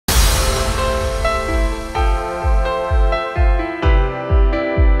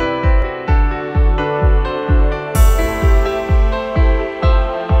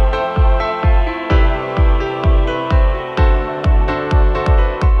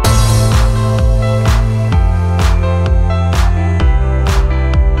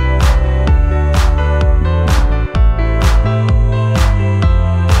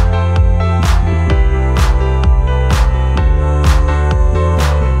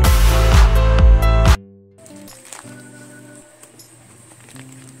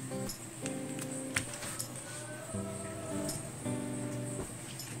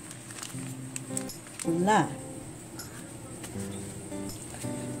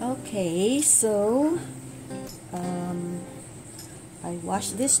Okay, so I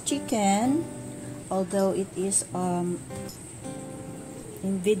washed this chicken, although it is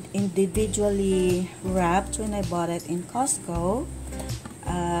individually wrapped when I bought it in Costco.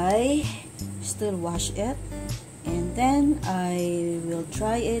 I still wash it, and then I will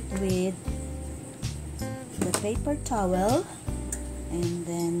dry it with the paper towel, and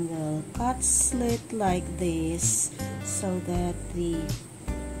then we'll cut slit like this so that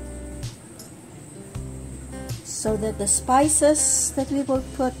the spices that we will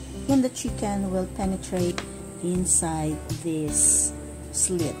put in the chicken will penetrate inside these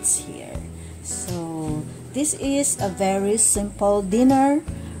slits here. So this is a very simple dinner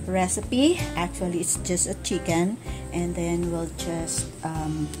recipe. Actually, it's just a chicken, and then we'll just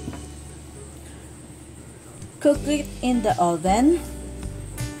cook it in the oven.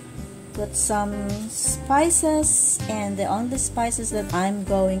 Put some spices, and the only spices that I'm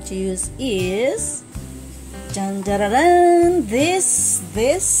going to use is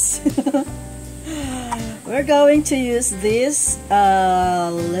this we're going to use this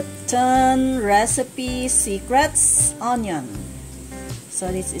Lipton Recipe Secrets onion.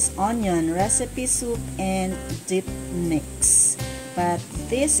 So this is onion recipe soup and dip mix, but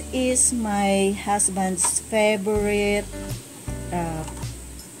this is my husband's favorite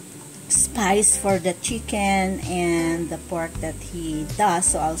spice for the chicken and the pork that he does.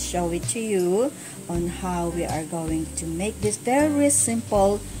 So I'll show it to you on how we are going to make this very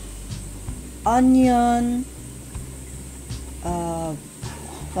simple onion,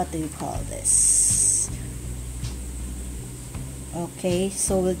 what do you call this? Okay,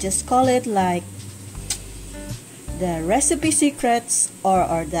 so we'll just call it like the recipe secrets,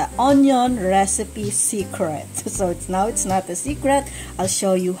 or the onion recipe secret. So it's not a secret. I'll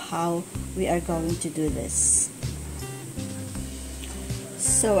show you how we are going to do this.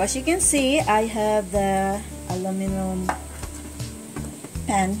 So as you can see, I have the aluminum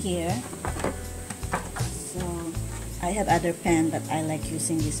pan here. So I have other pan, but I like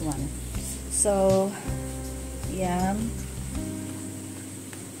using this one. So yeah,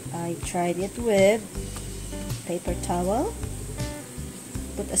 I tried it with paper towel.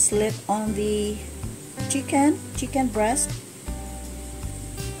 Put a slit on the chicken breast,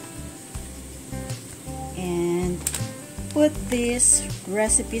 and put this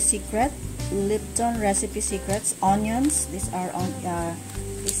recipe secret, Lipton Recipe Secrets onions. These are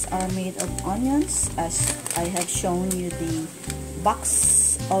made of onions, as I have shown you the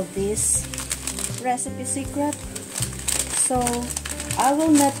box of this recipe secret. So I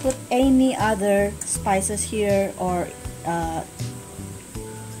will not put any other spices here, or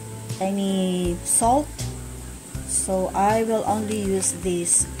any salt. So I will only use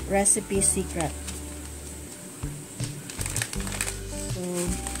this recipe secret. So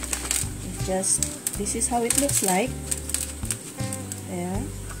this is how it looks like. There.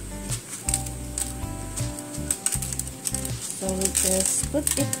 So we'll just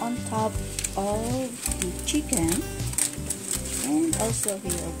put it on top of the chicken, and also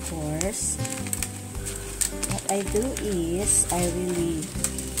here, of course, what I do is I really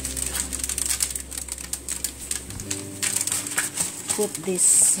put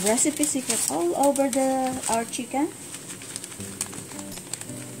this recipe secret all over our chicken.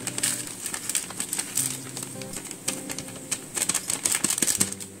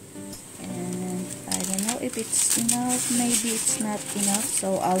 And I don't know if it's enough, maybe it's not enough,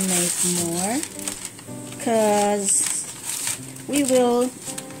 so I'll make more, because we will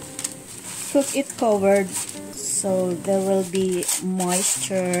cook it covered, so there will be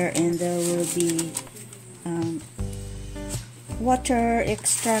moisture and there will be water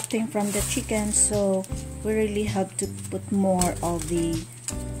extracting from the chicken, so we really have to put more of the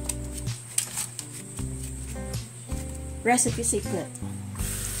recipe secret.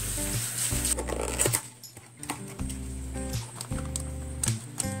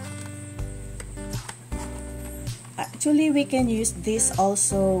 Actually, we can use this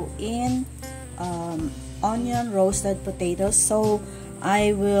also in onion roasted potatoes, so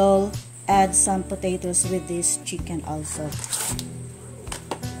I will add some potatoes with this chicken also.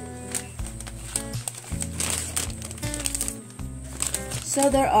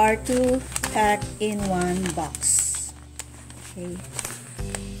 So there are 2 packed in one box. Okay,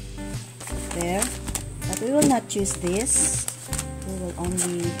 there. But we will not use this. We will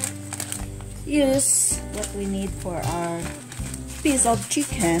only use what we need for our piece of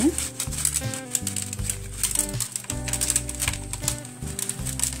chicken.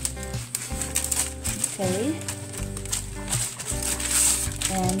 Okay,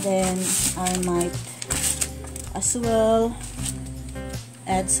 and then I might as well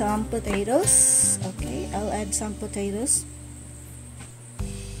add some potatoes. Okay, I'll add some potatoes.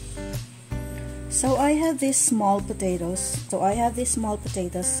 So I have these small potatoes. So I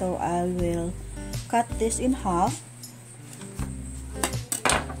will cut this in half,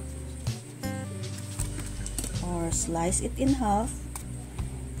 or slice it in half.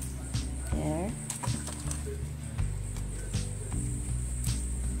 There.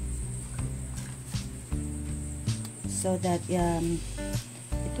 So that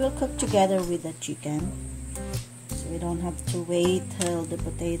it will cook together with the chicken, so we don't have to wait till the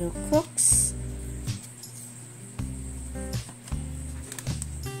potato cooks.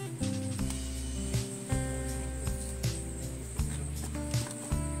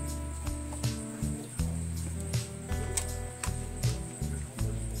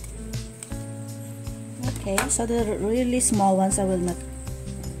 Okay, so the really small ones, I will not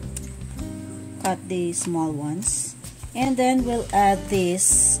cut the small ones. And then we'll add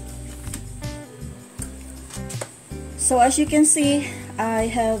this. So as you can see, I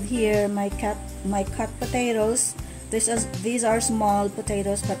have here my cut potatoes. These are small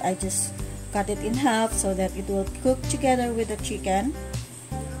potatoes, but I just cut it in half so that it will cook together with the chicken.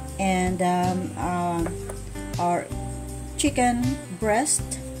 And our chicken breast.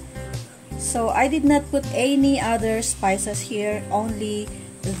 So I did not put any other spices here, only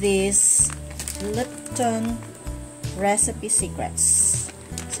this Lipton Recipe Secrets.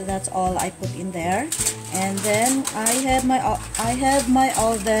 So that's all I put in there. And then I have my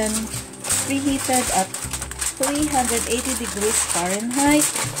oven preheated at 380 degrees Fahrenheit,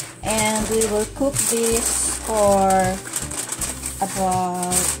 and we will cook this for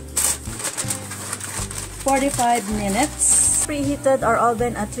about 45 minutes. Preheated our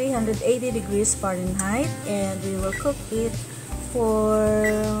oven at 380 degrees Fahrenheit, and we will cook it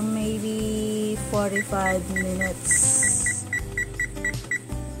for maybe 45 minutes.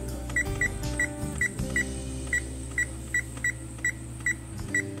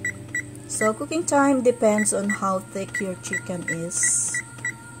 So cooking time depends on how thick your chicken is.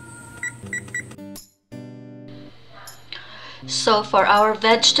 So for our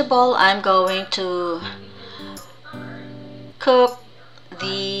vegetable, I'm going to cook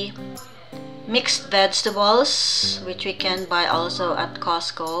the mixed vegetables, which we can buy also at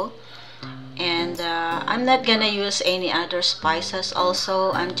Costco. And I'm not gonna use any other spices.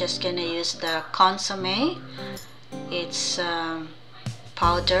 Also, I'm just gonna use the Consommé. It's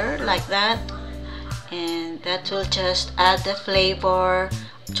powder like that, and that will just add the flavor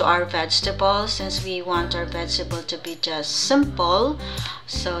to our vegetables, since we want our vegetable to be just simple.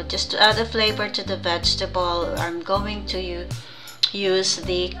 So just to add the flavor to the vegetable, I'm going to use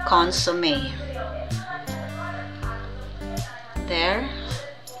the Consommé. There.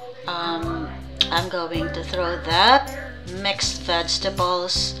 I'm going to throw that mixed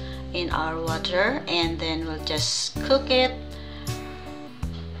vegetables in our water, and then we'll just cook it.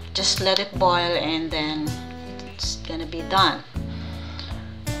 Just let it boil, and then it's gonna be done.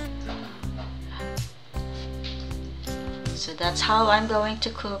 So that's how I'm going to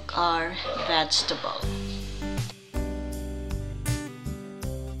cook our vegetable.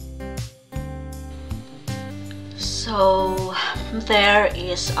 So there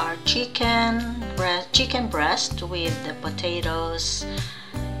is our chicken breast with the potatoes.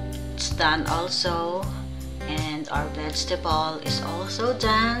 It's done also, and our vegetable is also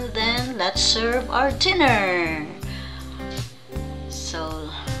done. Then let's serve our dinner. So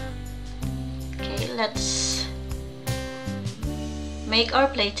okay, let's make our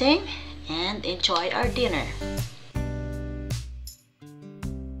plating and enjoy our dinner.